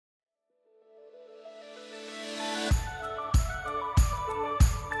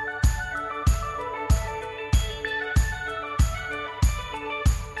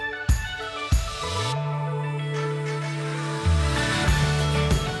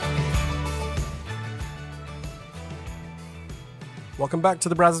Welcome back to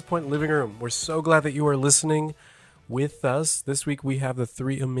the Brazos Point Living Room. We're so glad that you are listening with us. This week we have the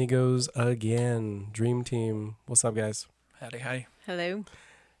three amigos again. Dream Team. What's up, guys? Howdy. Hello.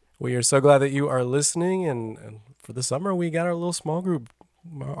 We are so glad that you are listening. And for the summer, we got our little small group,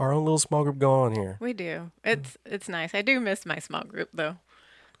 our own little small group going on here. We do. It's nice. I do miss my small group, though.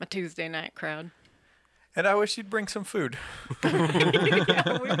 My Tuesday night crowd. And I wish you'd bring some food.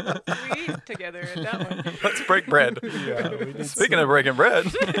 Yeah, we eat together at that one. Let's break bread. Speaking of breaking bread.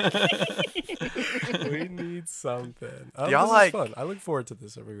 We need something. Do y'all this is like- fun. I look forward to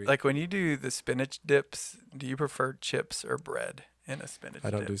this every week. Like when you do the spinach dips, do you prefer chips or bread in a spinach I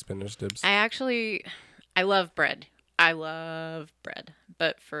don't dip? do spinach dips. I love bread. I love bread.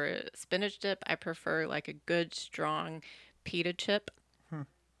 But for a spinach dip, I prefer like a good, strong pita chip.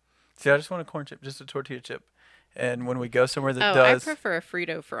 See, I just want a corn chip, just a tortilla chip. And when we go somewhere that I does, prefer a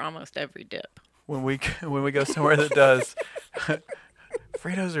Frito for almost every dip. when we go somewhere that does,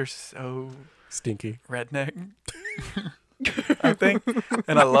 Fritos are so Stinky. redneck, I think,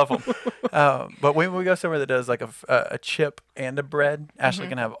 and I love them. But when we go somewhere that does like a chip and a bread, Ashley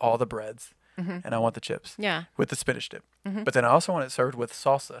can have all the breads, and I want the chips Yeah. with the spinach dip. But then I also want it served with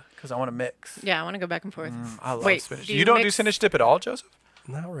salsa because I want to mix. Yeah, I want to go back and forth. I love Wait, spinach. do You you don't do mix- spinach dip at all, Joseph?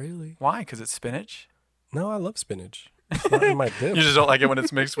 Not really. Why? Because it's spinach. No, I love spinach. It's not in my dip. You just don't like it when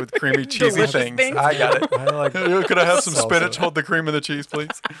it's mixed with creamy, cheesy Delicious things. things. I got it. I like. Could I have some Salsa. spinach? Hold the cream and the cheese, please.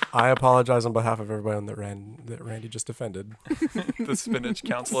 I apologize on behalf of everybody that Randy just offended. The Spinach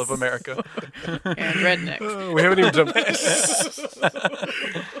Council of America. And rednecks. We haven't even jumped.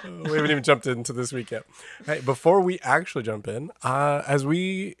 We haven't even jumped into this week yet. Hey, before we actually jump in, as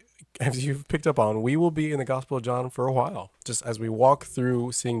you've picked up on, we will be in the Gospel of John for a while, just as we walk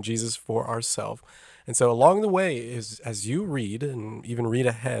through seeing Jesus for ourselves. And so along the way, as you read and even read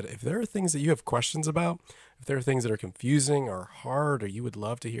ahead, if there are things that you have questions about, if there are things that are confusing or hard or you would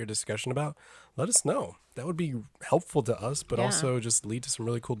love to hear a discussion about, let us know. That would be helpful to us, but Yeah. also just lead to some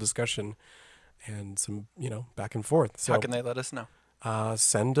really cool discussion and some, back and forth. So How can they let us know?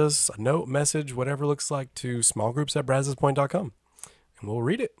 send us a note, message, whatever it looks like to smallgroups@brazospoint.com, and we'll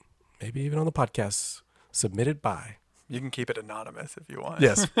read it. Maybe even on the podcast. Submitted by. You can keep it anonymous if you want.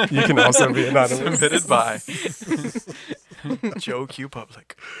 Yes, you can also be anonymous. Submitted by Joe Q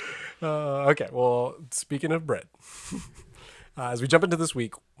Public. Okay, well, speaking of bread, as we jump into this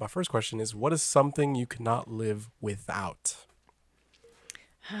week, my first question is, what is something you cannot live without?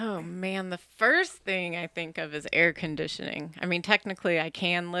 Oh man, the first thing I think of is air conditioning. I mean, technically I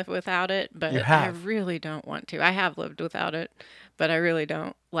can live without it, but You I have. really don't want to. I have lived without it, but I really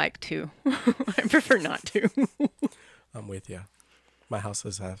don't like to. I prefer not to. I'm with you. My house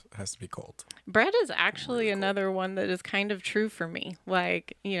has to be cold. Bread is actually another one that is kind of true for me.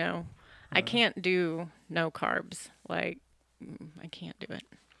 Like, I can't do no carbs. Like, I can't do it.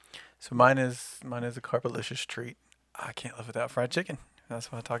 So mine is a carbolicious treat. I can't live without fried chicken. That's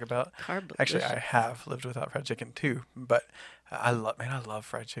what I talk about. Carb. Actually, I have lived without fried chicken too, but I love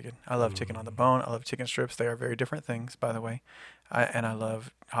fried chicken. I love chicken on the bone. I love chicken strips. They are very different things, by the way. And I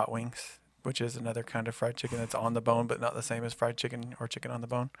love hot wings, which is another kind of fried chicken that's on the bone, but not the same as fried chicken or chicken on the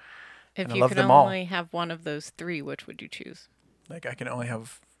bone. If and I you love could them all. only have one of those three, which would you choose? Like I can only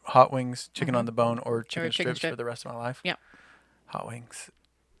have hot wings, chicken on the bone, or chicken chicken strips strip. for the rest of my life. Yep. Hot wings,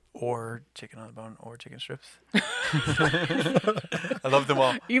 or chicken on the bone, or chicken strips. I love them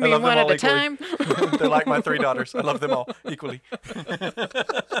all. You I mean love them one at all a equally. time? They're like my 3 daughters. I love them all equally.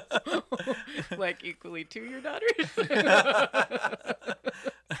 Like equally to your daughters?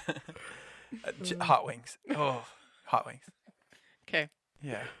 Hot wings. Oh, hot wings. Okay.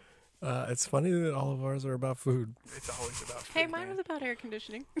 Yeah, It's funny that all of ours are about food. it's always about food. Hey, mine man. was about air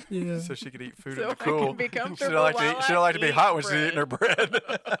conditioning. Yeah. So she could eat food So in the I can cool. be She don't comfortable like to while eat, she don't like to be I hot eat when she's eating her bread.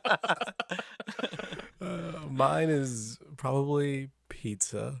 Mine is probably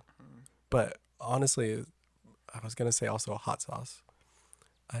pizza, but honestly, I was gonna say also a hot sauce.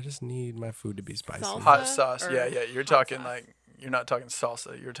 I just need my food to be spicy. Salsa? Hot sauce. Or Yeah. You're hot talking sauce? like, you're not talking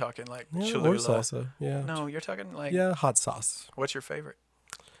salsa. You're talking like Yeah, or Cholula. salsa. Yeah. No, you're talking like, Yeah, hot sauce. what's your favorite?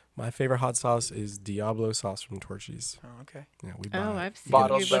 My favorite hot sauce is Diablo sauce from Torchy's. Oh, okay. Yeah, we buy Oh, it. I've seen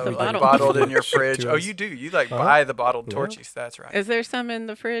Bottled, you with a though, bottle. bottled in your fridge. To Oh, us. you do. You like Huh? buy the bottled Yeah. Torchies. That's right. Is there some in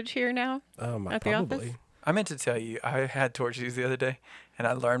the fridge here now? At the office? Probably. I meant to tell you, I had Torchies the other day, and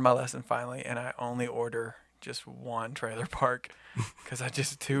I learned my lesson finally, and I only order just one trailer park because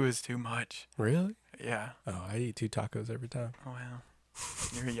two is too much. Really? Yeah. Oh, I eat 2 tacos every time. Oh, wow.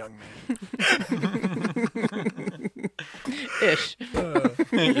 You're a young man. Ish.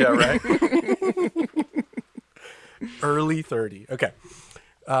 Yeah, right. Early 30. Okay.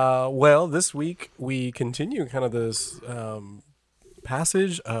 Well, this week we continue kind of this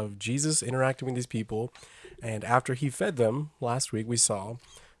passage of Jesus interacting with these people. And after he fed them last week, we saw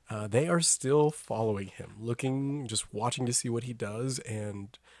they are still following him, looking, just watching to see what he does.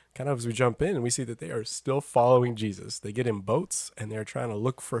 And kind of as we jump in, we see that they are still following Jesus. They get in boats and they're trying to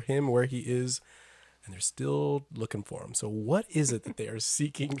look for him where he is. And they're still looking for him. So what is it that they are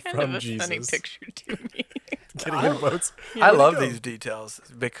seeking Kind from of a Jesus? funny picture to me. Getting in boats. I Where'd he love go? these details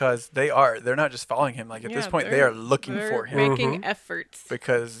because they're not just following him. Like at this point, they are looking for him making efforts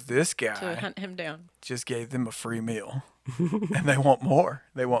because this to guy hunt him down. just gave them a free meal. And they want more.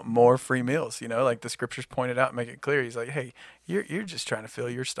 They want more free meals. You know, like the scriptures pointed out and make it clear. He's like, hey, you're just trying to fill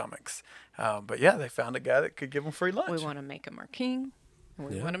your stomachs. But yeah, they found a guy that could give them free lunch. We want to make him our king, and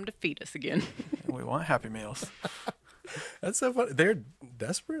we Yeah. want him to feed us again. We want Happy Meals. That's so funny. They're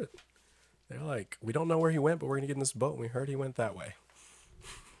desperate. They're like, we don't know where he went, but we're going to get in this boat. And we heard he went that way.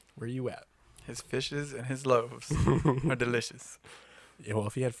 Where you at? His fishes and his loaves are delicious. Yeah, well,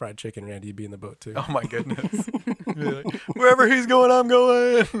 if he had fried chicken, Randy, he'd be in the boat too. Oh my goodness. Be like, wherever he's going, I'm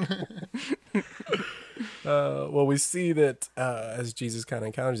going. Well, we see that as Jesus kind of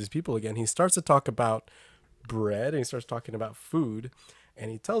encounters these people again, he starts to talk about bread and he starts talking about food. And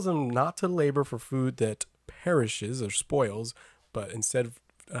he tells them not to labor for food that perishes or spoils, but instead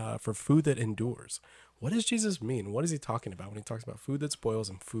for food that endures. What does Jesus mean? What is he talking about when he talks about food that spoils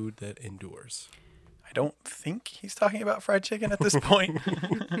and food that endures? I don't think he's talking about fried chicken at this point.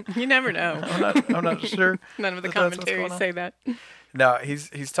 You never know. I'm not sure. None of the That's what's commentaries going on. say that. No,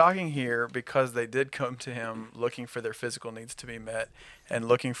 he's talking here because they did come to him looking for their physical needs to be met and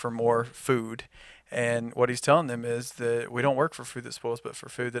looking for more food. And what he's telling them is that we don't work for food that spoils, but for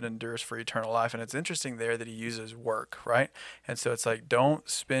food that endures for eternal life. And it's interesting there that he uses work, right? And so it's like, don't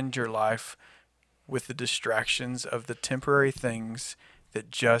spend your life with the distractions of the temporary things that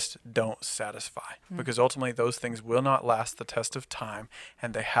just don't satisfy, because ultimately those things will not last the test of time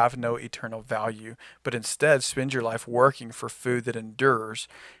and they have no eternal value. But instead, spend your life working for food that endures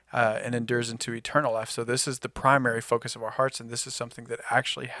and endures into eternal life. So this is the primary focus of our hearts, and this is something that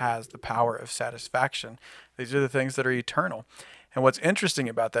actually has the power of satisfaction. These are the things that are eternal. And what's interesting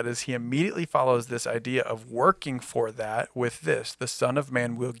about that is he immediately follows this idea of working for that with this: the Son of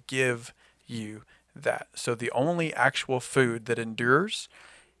Man will give you that. So the only actual food that endures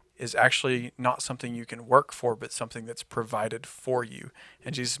is actually not something you can work for, but something that's provided for you.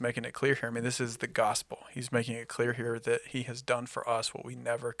 And Jesus is making it clear here. I mean, this is the gospel. He's making it clear here that he has done for us what we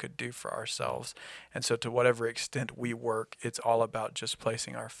never could do for ourselves. And so to whatever extent we work, it's all about just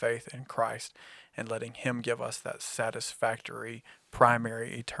placing our faith in Christ and letting him give us that satisfactory,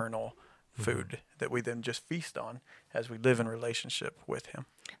 primary, eternal food that we then just feast on as we live in relationship with him.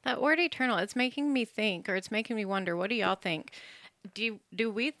 That word eternal, it's making me think, or it's making me wonder, what do y'all think?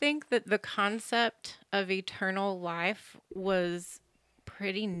 Do we think that the concept of eternal life was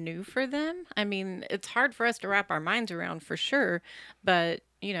pretty new for them? I mean, it's hard for us to wrap our minds around for sure, but,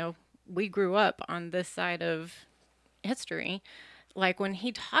 you know, we grew up on this side of history. Like when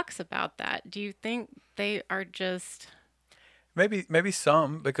he talks about that, do you think they are just... Maybe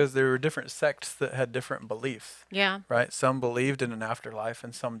some, because there were different sects that had different beliefs, Yeah. right? Some believed in an afterlife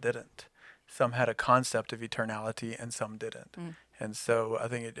and some didn't. Some had a concept of eternality and some didn't. And so I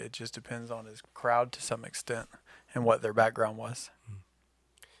think it just depends on his crowd to some extent and what their background was.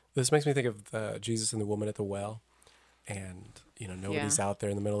 This makes me think of Jesus and the woman at the well. And, you know, nobody's out there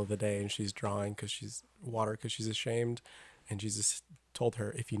in the middle of the day and she's drawing because she's ashamed. And Jesus told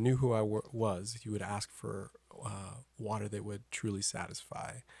her, if you knew who I was, you would ask for water that would truly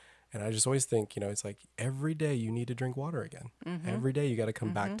satisfy. And I just always think, you know, it's like every day you need to drink water again. Every day you got to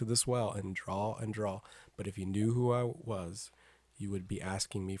come back to this well and draw and draw. But if you knew who I was, you would be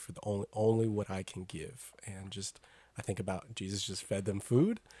asking me for the only what I can give. And just, I think about Jesus just fed them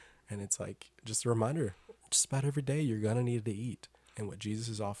food. And it's like just a reminder, just about every day you're going to need to eat. And what Jesus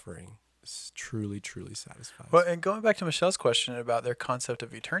is offering truly, truly satisfies. Well, and going back to Michelle's question about their concept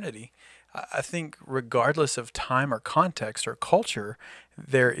of eternity, I think regardless of time or context or culture,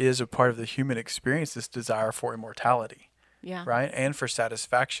 there is a part of the human experience, this desire for immortality. Yeah. Right? And for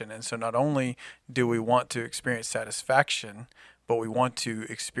satisfaction. And so not only do we want to experience satisfaction, but we want to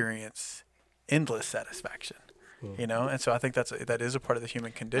experience endless satisfaction. You know? And so I think that is a part of the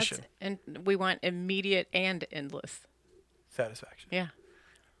human condition. And we want immediate and endless. Satisfaction. Yeah.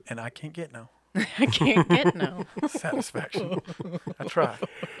 And I can't get no I can't get no. satisfaction. I try.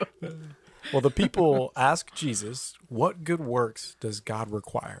 Well, the people ask Jesus, what good works does God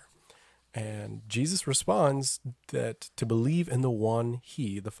require? And Jesus responds that to believe in the one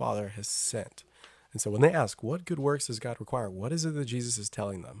he, the Father, has sent. And so when they ask, what good works does God require? What is it that Jesus is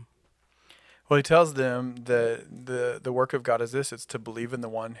telling them? Well, he tells them that the work of God is this: it's to believe in the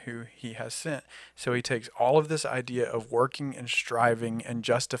one who he has sent. So he takes all of this idea of working and striving and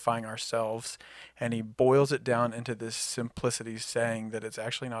justifying ourselves, and he boils it down into this simplicity, saying that it's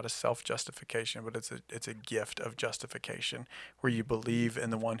actually not a self-justification, but it's a gift of justification, where you believe in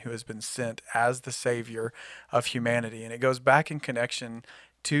the one who has been sent as the Savior of humanity. And it goes back in connection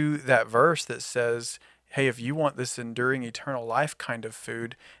to that verse that says, hey, if you want this enduring eternal life kind of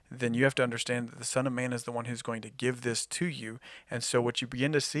food, then you have to understand that the Son of Man is the one who's going to give this to you. And so what you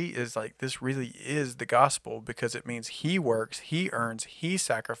begin to see is like, this really is the gospel, because it means he works, he earns, he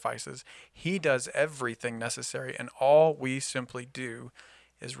sacrifices, he does everything necessary. And all we simply do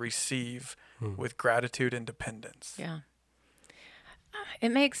is receive with gratitude and dependence. Yeah. It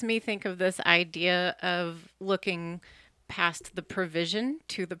makes me think of this idea of looking past the provision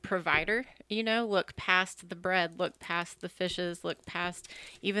to the provider, look past the bread, look past the fishes, look past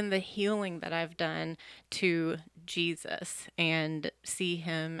even the healing that I've done to Jesus, and see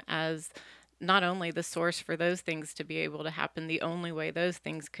him as not only the source for those things to be able to happen, the only way those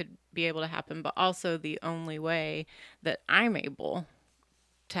things could be able to happen, but also the only way that I'm able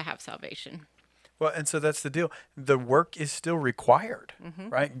to have salvation. Well, and so that's the deal. The work is still required,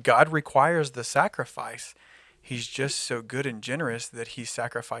 right? God requires the sacrifice. He's just so good and generous that he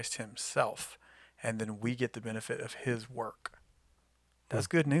sacrificed himself, and then we get the benefit of his work. That's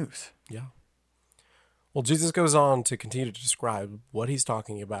good news. Yeah. Well, Jesus goes on to continue to describe what he's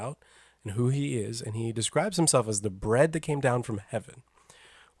talking about and who he is, and he describes himself as the bread that came down from heaven.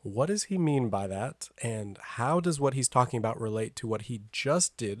 What does he mean by that, and how does what he's talking about relate to what he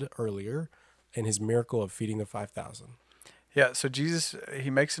just did earlier in his miracle of feeding the 5,000? Yeah, so Jesus, he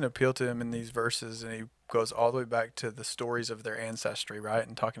makes an appeal to him in these verses, and he goes all the way back to the stories of their ancestry, right?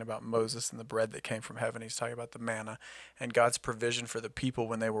 And talking about Moses and the bread that came from heaven. He's talking about the manna and God's provision for the people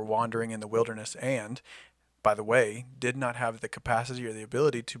when they were wandering in the wilderness, and, by the way, did not have the capacity or the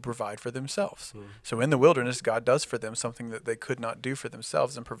ability to provide for themselves. So in the wilderness, God does for them something that they could not do for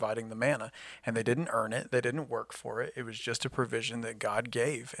themselves in providing the manna. And they didn't earn it. They didn't work for it. It was just a provision that God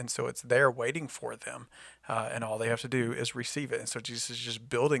gave. And so it's there waiting for them. And all they have to do is receive it. And so Jesus is just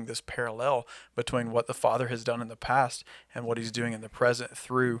building this parallel between what the Father has done in the past and what he's doing in the present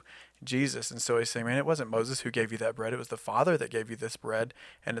through Jesus. And so he's saying, man, it wasn't Moses who gave you that bread. It was the Father that gave you this bread.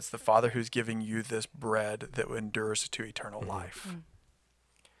 And it's the Father who's giving you this bread that endures to eternal life.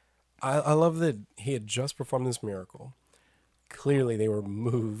 I love that he had just performed this miracle. Clearly, they were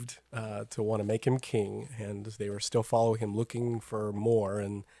moved to want to make him king, and they were still following him, looking for more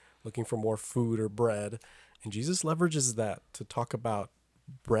and looking for more food or bread. And Jesus leverages that to talk about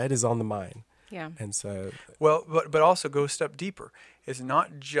bread is on the mind. Yeah. And so, well, but also go a step deeper. It's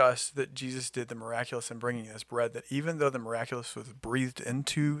not just that Jesus did the miraculous in bringing this bread, that even though the miraculous was breathed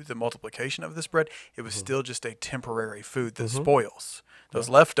into the multiplication of this bread, it was still just a temporary food that spoils. Those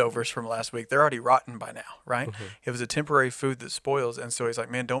leftovers from last week, they're already rotten by now, right? It was a temporary food that spoils. And so he's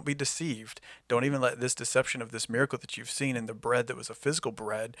like, man, don't be deceived. Don't even let this deception of this miracle that you've seen in the bread that was a physical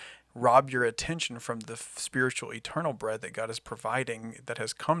bread rob your attention from the spiritual eternal bread that God is providing, that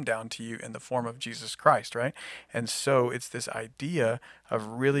has come down to you in the form of Jesus Christ, right? And so it's this idea of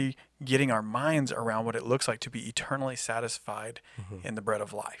really getting our minds around what it looks like to be eternally satisfied in the bread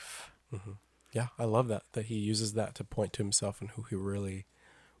of life. yeah, I love that he uses that to point to himself and who he really,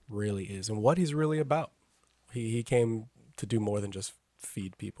 really is and what he's really about. He came to do more than just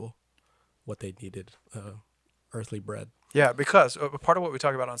feed people what they needed, earthly bread. Yeah, because part of what we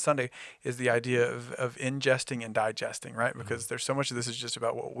talk about on Sunday is the idea of ingesting and digesting, right? Because there's so much of this is just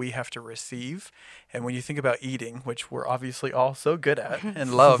about what we have to receive. And when you think about eating, which we're obviously all so good at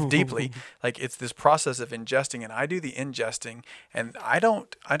and love deeply, like it's this process of ingesting, and I do the ingesting, and I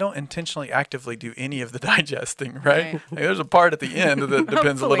don't intentionally actively do any of the digesting, right? Like there's a part at the end that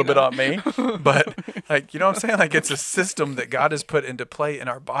depends a little bit on me, but like, you know what I'm saying? Like it's a system that God has put into play in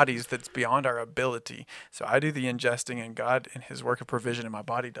our bodies that's beyond our ability. So I do the ingesting, and God in his work of provision in my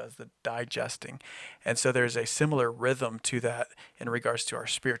body does the digesting. And so there's a similar rhythm to that in regards to our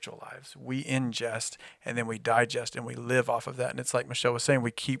spiritual lives. We ingest and then we digest and we live off of that. And it's like Michelle was saying,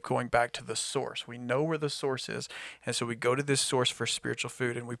 we keep going back to the source. We know where the source is. And so we go to this source for spiritual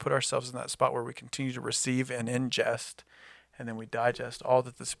food, and we put ourselves in that spot where we continue to receive and ingest, and then we digest all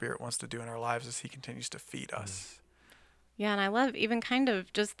that the Spirit wants to do in our lives as he continues to feed us. Yeah, and I love even kind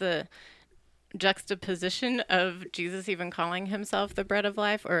of just the juxtaposition of Jesus even calling himself the bread of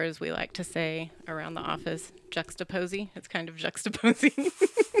life, or as we like to say around the office, juxtaposing. It's kind of juxtaposing.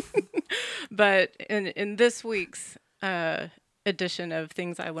 But in this week's addition of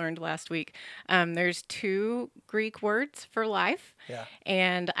things I learned last week. There's two Greek words for life. Yeah.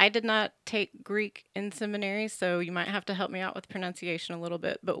 And I did not take Greek in seminary, so you might have to help me out with pronunciation a little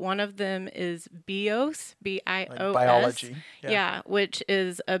bit. But one of them is bios, B-I-O-S. Like biology. Yeah, which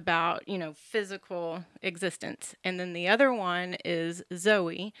is about, physical existence. And then the other one is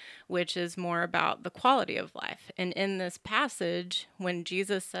Zoe, which is more about the quality of life. And in this passage, when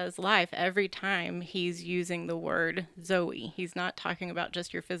Jesus says life, every time he's using the word Zoe. He's not talking about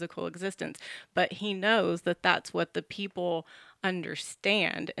just your physical existence, but he knows that that's what the people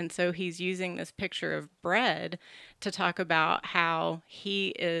understand. And so he's using this picture of bread to talk about how he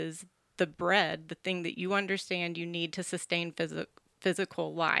is the bread, the thing that you understand you need to sustain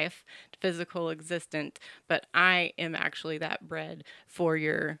physical life, physical existence, but I am actually that bread for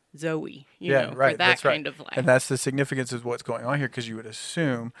your Zoe, Right. for that That's kind right. of life. And that's the significance of what's going on here, because you would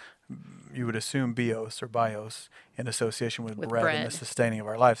assume bios or bios in association with bread and the sustaining of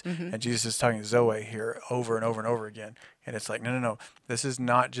our lives. Mm-hmm. And Jesus is talking Zoe here over and over and over again. And it's like, no. This is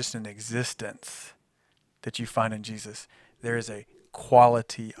not just an existence that you find in Jesus. There is a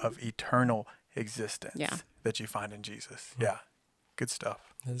quality of eternal existence that you find in Jesus. Yeah. Good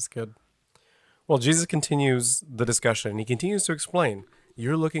stuff. That is good. Well, Jesus continues the discussion. He continues to explain,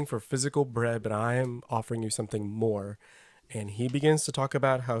 you're looking for physical bread, but I am offering you something more. And he begins to talk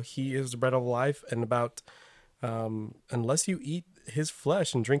about how he is the bread of life, and about unless you eat his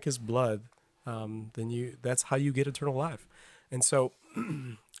flesh and drink his blood, then that's how you get eternal life. And so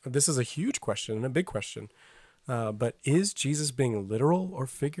this is a huge question and a big question. But is Jesus being literal or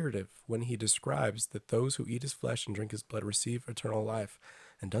figurative when he describes that those who eat his flesh and drink his blood receive eternal life?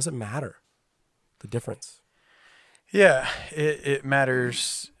 And does it matter the difference? Yeah, it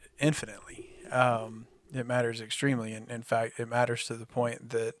matters infinitely. It matters extremely. And in fact, it matters to the point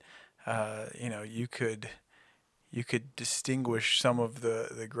that, you could distinguish some of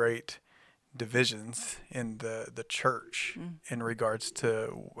the great divisions in the church in regards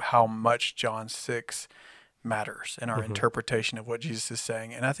to how much John 6 matters in our interpretation of what Jesus is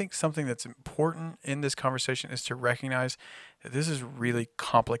saying. And I think something that's important in this conversation is to recognize that this is really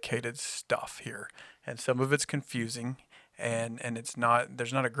complicated stuff here. And some of it's confusing, and there's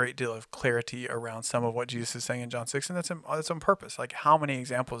not a great deal of clarity around some of what Jesus is saying in John 6, and that's on purpose. Like, how many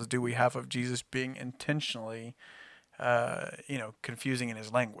examples do we have of Jesus being intentionally confusing in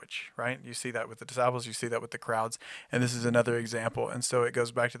his language, right? You see that with the disciples, you see that with the crowds, and this is another example. And so it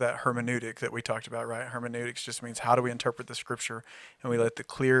goes back to that hermeneutic that we talked about, right? Hermeneutics just means how do we interpret the scripture, and we let the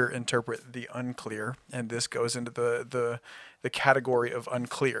clear interpret the unclear, and this goes into the category of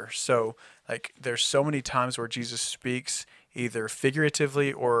unclear. So, like, there's so many times where Jesus speaks either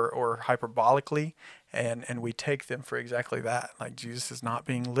figuratively or hyperbolically, and we take them for exactly that. Like, Jesus is not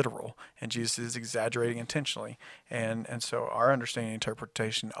being literal, and Jesus is exaggerating intentionally. And so our understanding and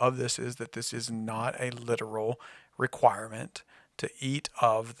interpretation of this is that this is not a literal requirement to eat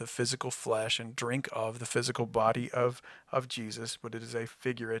of the physical flesh and drink of the physical body of Jesus, but it is a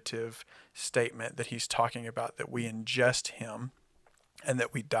figurative statement that he's talking about, that we ingest him and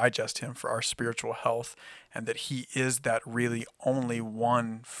that we digest him for our spiritual health, and that he is that really only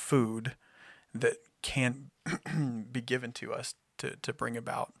one food that can be given to us to bring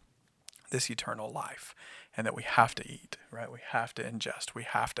about this eternal life, and that we have to eat, right? We have to ingest. We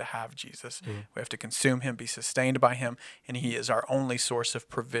have to have Jesus. We have to consume him, be sustained by him, and he is our only source of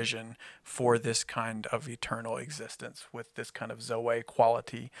provision for this kind of eternal existence with this kind of Zoe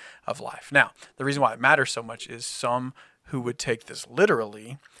quality of life. Now, the reason why it matters so much is some who would take this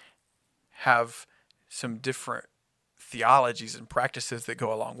literally have some different theologies and practices that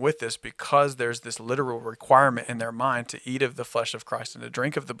go along with this, because there's this literal requirement in their mind to eat of the flesh of Christ and to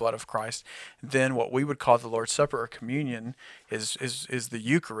drink of the blood of Christ. Then what we would call the Lord's Supper or communion is the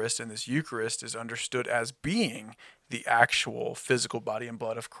Eucharist, and this Eucharist is understood as being the actual physical body and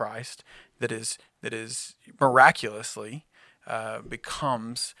blood of Christ that is miraculously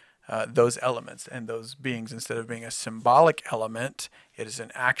becomes those elements and those beings. Instead of being a symbolic element, it is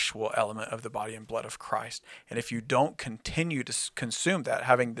an actual element of the body and blood of Christ. And if you don't continue to consume that,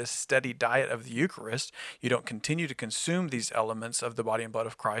 having this steady diet of the Eucharist, you don't continue to consume these elements of the body and blood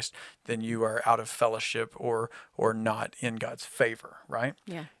of Christ, then you are out of fellowship or not in God's favor, right?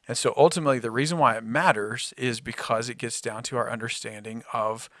 Yeah. And so ultimately, the reason why it matters is because it gets down to our understanding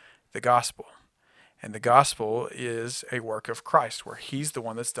of the gospel. And the gospel is a work of Christ, where he's the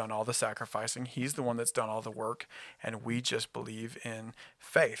one that's done all the sacrificing. He's the one that's done all the work. And we just believe in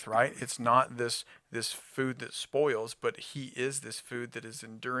faith, right? It's not this this food that spoils, but he is this food that is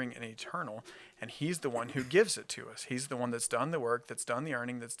enduring and eternal, and he's the one who gives it to us. He's the one that's done the work, that's done the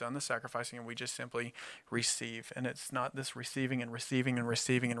earning, that's done the sacrificing, and we just simply receive. And it's not this receiving and receiving and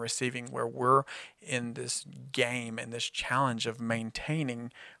receiving and receiving where we're in this game and this challenge of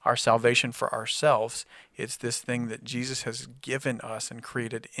maintaining our salvation for ourselves. It's this thing that Jesus has given us and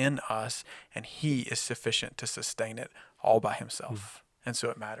created in us, and he is sufficient to sustain it all by himself. And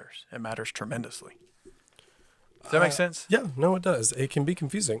so it matters. It matters tremendously. Does that make sense? Yeah, no, it does. It can be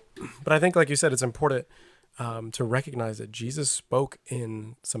confusing. But I think, like you said, it's important to recognize that Jesus spoke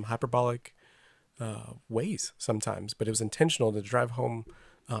in some hyperbolic ways sometimes, but it was intentional to drive home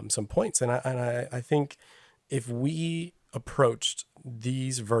some points. And I think if we approached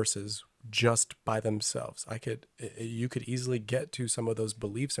these verses just by themselves, you could easily get to some of those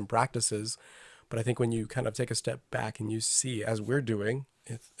beliefs and practices. But I think when you kind of take a step back and you see, as we're doing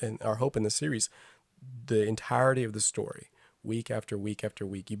in our hope in the series, the entirety of the story, week after week after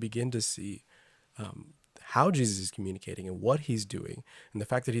week, you begin to see how Jesus is communicating and what he's doing, and the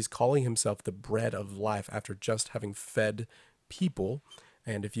fact that he's calling himself the bread of life after just having fed people.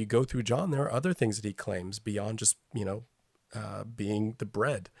 And if you go through John, there are other things that he claims beyond just, being the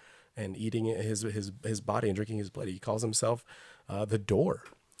bread and eating his body and drinking his blood. He calls himself the door.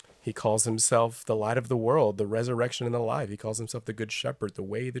 He calls himself the light of the world, the resurrection and the life. He calls himself the good shepherd, the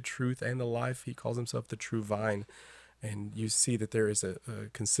way, the truth, and the life. He calls himself the true vine. And you see that there is a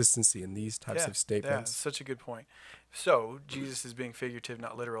consistency in these types of statements. Yeah, such a good point. So Jesus is being figurative,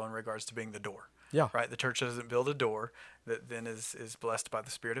 not literal, in regards to being the door. Yeah. Right? The church doesn't build a door that then is blessed by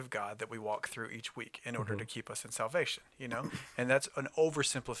the Spirit of God that we walk through each week in order to keep us in salvation, And that's an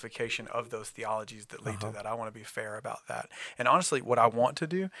oversimplification of those theologies that lead to that. I want to be fair about that. And honestly, what I want to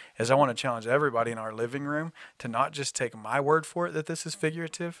do is I want to challenge everybody in our living room to not just take my word for it that this is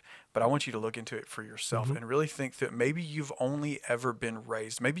figurative, but I want you to look into it for yourself and really think that maybe you've only ever been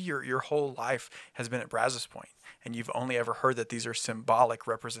raised. Maybe your whole life has been at Brazos Point, and you've only ever heard that these are symbolic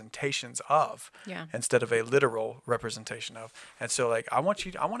representations of, instead of a literal representation of. And so, I want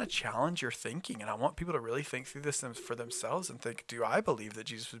to challenge your thinking, and I want people to really think through this for themselves and think, do I believe that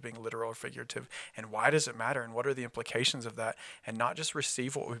Jesus was being literal or figurative? And why does it matter? And what are the implications of that? And not just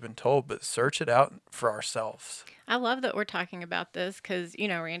receive what we've been told, but search it out for ourselves. I love that we're talking about this because,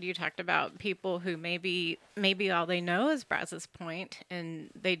 Randy, you talked about people who maybe all they know is Brazos Point, and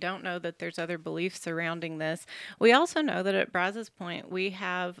they don't know that there's other beliefs surrounding this. We also know that at Brazos Point, we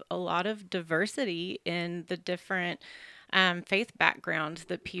have a lot of diversity in the different faith backgrounds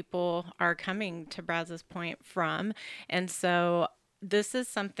that people are coming to Brazos Point from. And so this is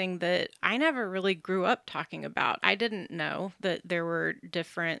something that I never really grew up talking about. I didn't know that there were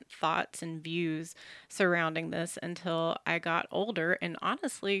different thoughts and views surrounding this until I got older, and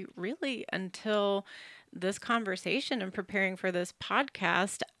honestly, really until this conversation and preparing for this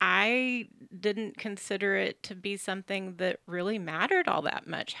podcast, I didn't consider it to be something that really mattered all that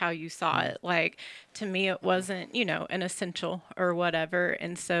much, how you saw it. To me, it wasn't, an essential or whatever.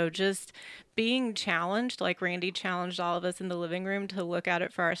 And so just being challenged, like Randy challenged all of us in the living room to look at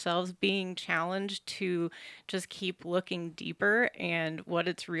it for ourselves, being challenged to just keep looking deeper and what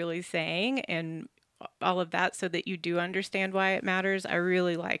it's really saying and all of that so that you do understand why it matters. I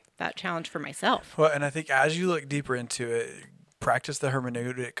really like that challenge for myself. Well, and I think as you look deeper into it, practice the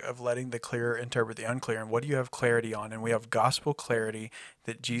hermeneutic of letting the clear interpret the unclear. And what do you have clarity on? And we have gospel clarity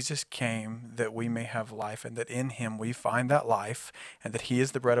that Jesus came that we may have life, and that in him we find that life, and that he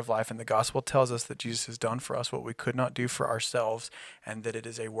is the bread of life. And the gospel tells us that Jesus has done for us what we could not do for ourselves, and that it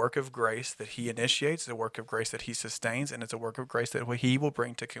is a work of grace that he initiates, a work of grace that he sustains, and it's a work of grace that he will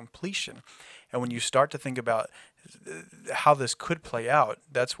bring to completion. And when you start to think about how this could play out,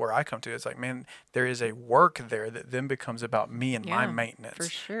 that's where I come to. It's like, man, there is a work there that then becomes about me and my maintenance, for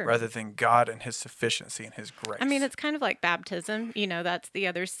sure, rather than God and his sufficiency and his grace. I mean, it's kind of like baptism. That's the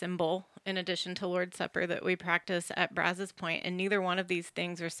other symbol in addition to Lord's Supper that we practice at Brazos Point. And neither one of these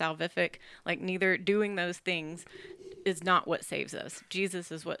things are salvific. Neither doing those things is not what saves us.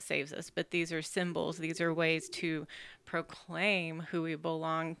 Jesus is what saves us. But these are symbols. These are ways to proclaim who we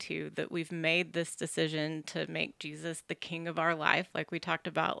belong to, that we've made this decision to make Jesus the King of our life, like we talked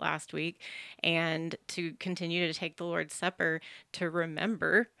about last week, and to continue to take the Lord's Supper to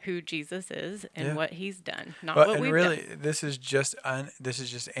remember who Jesus is and what he's done, not what we've done. This is just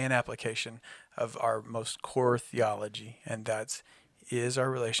an application of our most core theology, and is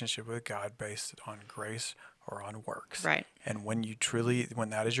our relationship with God based on grace or on works? Right. And when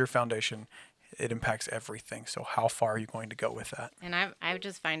that is your foundation, it impacts everything. So how far are you going to go with that? And I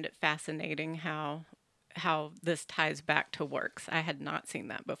just find it fascinating how this ties back to works. I had not seen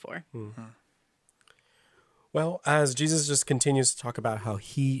that before. Mm-hmm. Well, as Jesus just continues to talk about how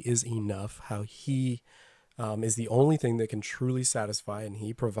he is enough, how he is the only thing that can truly satisfy, and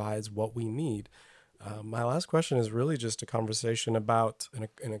he provides what we need. My last question is really just a conversation about,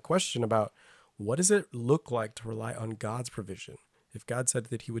 and a question about, what does it look like to rely on God's provision? If God said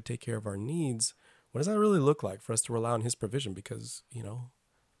that he would take care of our needs, what does that really look like for us to rely on his provision? Because,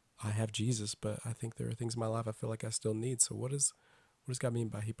 I have Jesus, but I think there are things in my life I feel like I still need. So what does God mean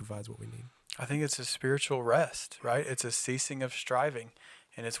by he provides what we need? I think it's a spiritual rest, right? It's a ceasing of striving.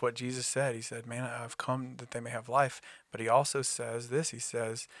 And it's what Jesus said. He said, man, I've come that they may have life. But he also says this. He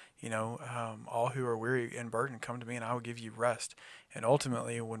says, all who are weary and burdened, come to me and I will give you rest. And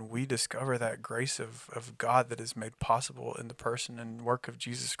ultimately, when we discover that grace of God that is made possible in the person and work of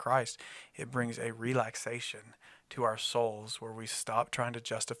Jesus Christ, it brings a relaxation to our souls where we stop trying to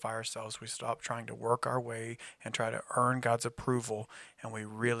justify ourselves. We stop trying to work our way and try to earn God's approval. And we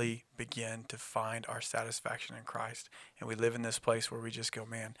really begin to find our satisfaction in Christ. And we live in this place where we just go,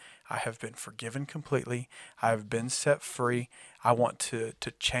 man, I have been forgiven completely. I have been set free. I want to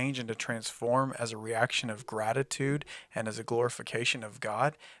change and to transform as a reaction of gratitude and as a glorification of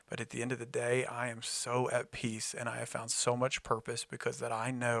God. But at the end of the day, I am so at peace and I have found so much purpose because that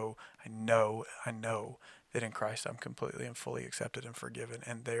I know that in Christ I'm completely and fully accepted and forgiven.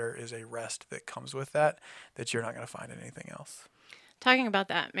 And there is a rest that comes with that you're not going to find in anything else. Talking about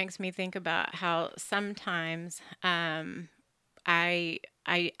that makes me think about how sometimes I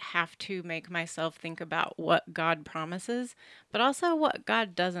have to make myself think about what God promises, but also what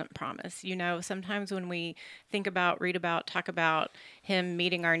God doesn't promise. Sometimes when we read about, talk about him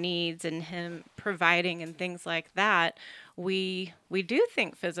meeting our needs and him providing and things like that, we do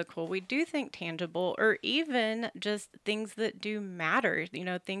think physical, we do think tangible, or even just things that do matter,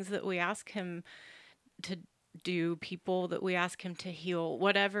 things that we ask him to do, people that we ask him to heal,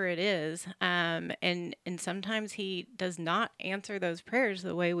 whatever it is. And sometimes he does not answer those prayers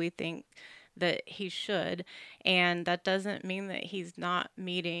the way we think that he should. And that doesn't mean that he's not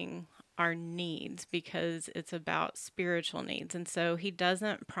meeting our needs, because it's about spiritual needs. And so he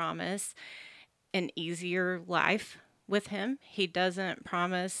doesn't promise an easier life with him. He doesn't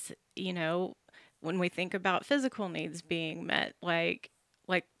promise, when we think about physical needs being met, like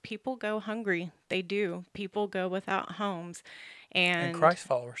people go hungry. They do. People go without homes. And Christ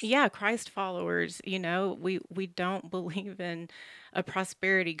followers. Yeah, Christ followers. We don't believe in a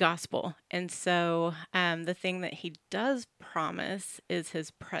prosperity gospel. And so the thing that he does promise is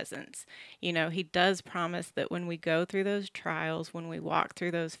his presence. He does promise that when we go through those trials, when we walk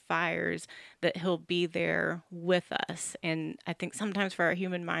through those fires, that he'll be there with us. And I think sometimes for our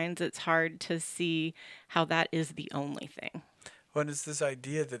human minds, it's hard to see how that is the only thing. Well, it's this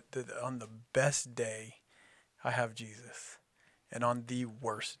idea that on the best day, I have Jesus. And on the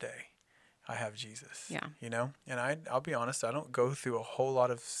worst day, I have Jesus. Yeah. And I'll be honest, I don't go through a whole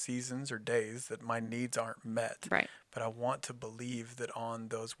lot of seasons or days that my needs aren't met. Right. But I want to believe that on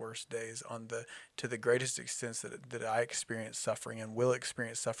those worst days, to the greatest extent that I experience suffering and will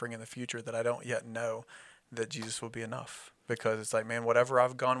experience suffering in the future that I don't yet know, that Jesus will be enough. Because it's like, man, whatever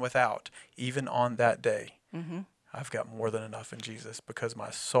I've gone without, even on that day, I've got more than enough in Jesus because my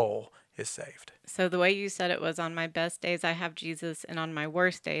soul is saved. So the way you said it was, on my best days, I have Jesus, and on my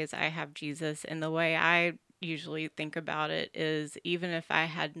worst days, I have Jesus. And the way I usually think about it is, even if I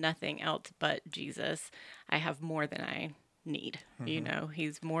had nothing else but Jesus, I have more than I need.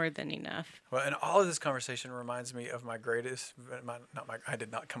 He's more than enough. Well, and all of this conversation reminds me of my greatest, I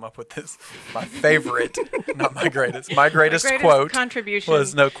did not come up with this, my favorite, not my greatest, my greatest quote contribution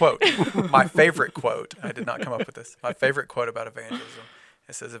was no quote. My favorite quote, I did not come up with this, my favorite quote about evangelism.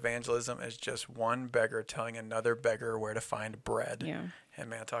 It says evangelism is just one beggar telling another beggar where to find bread. Yeah. And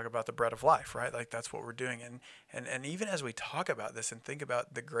man, talk about the bread of life, right? Like that's what we're doing. And even as we talk about this and think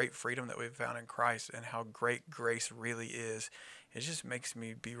about the great freedom that we've found in Christ and how great grace really is, it just makes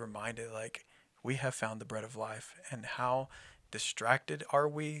me be reminded, like, we have found the bread of life. And how distracted are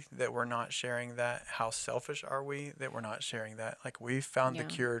we that we're not sharing that? How selfish are we that we're not sharing that? Like, we've found the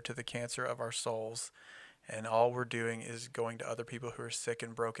cure to the cancer of our souls. And all we're doing is going to other people who are sick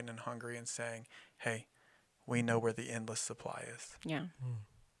and broken and hungry and saying, hey, we know where the endless supply is. Yeah.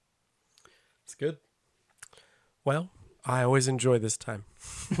 It's good. Well, I always enjoy this time.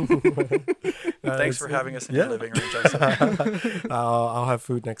 Thanks for having us in your living room, Jason. I'll have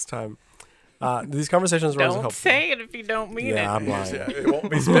food next time. These conversations are always helpful. Don't say it if you don't mean it. Yeah, I'm lying. Yeah, it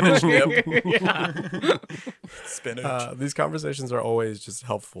won't be spinach dip. Spinach. These conversations are always just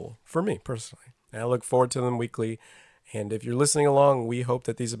helpful for me personally. And I look forward to them weekly. And if you're listening along, we hope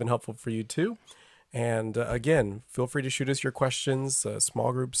that these have been helpful for you too. And again, feel free to shoot us your questions,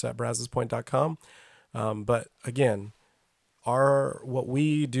 smallgroups@brazospoint.com. But again, what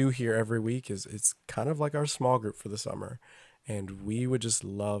we do here every week is it's kind of like our small group for the summer. And we would just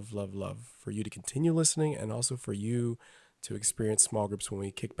love, love, love for you to continue listening, and also for you to experience small groups when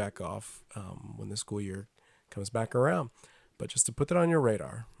we kick back off, when the school year comes back around. But just to put that on your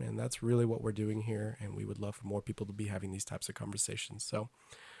radar, and that's really what we're doing here. And we would love for more people to be having these types of conversations. So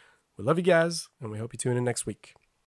we love you guys, and we hope you tune in next week.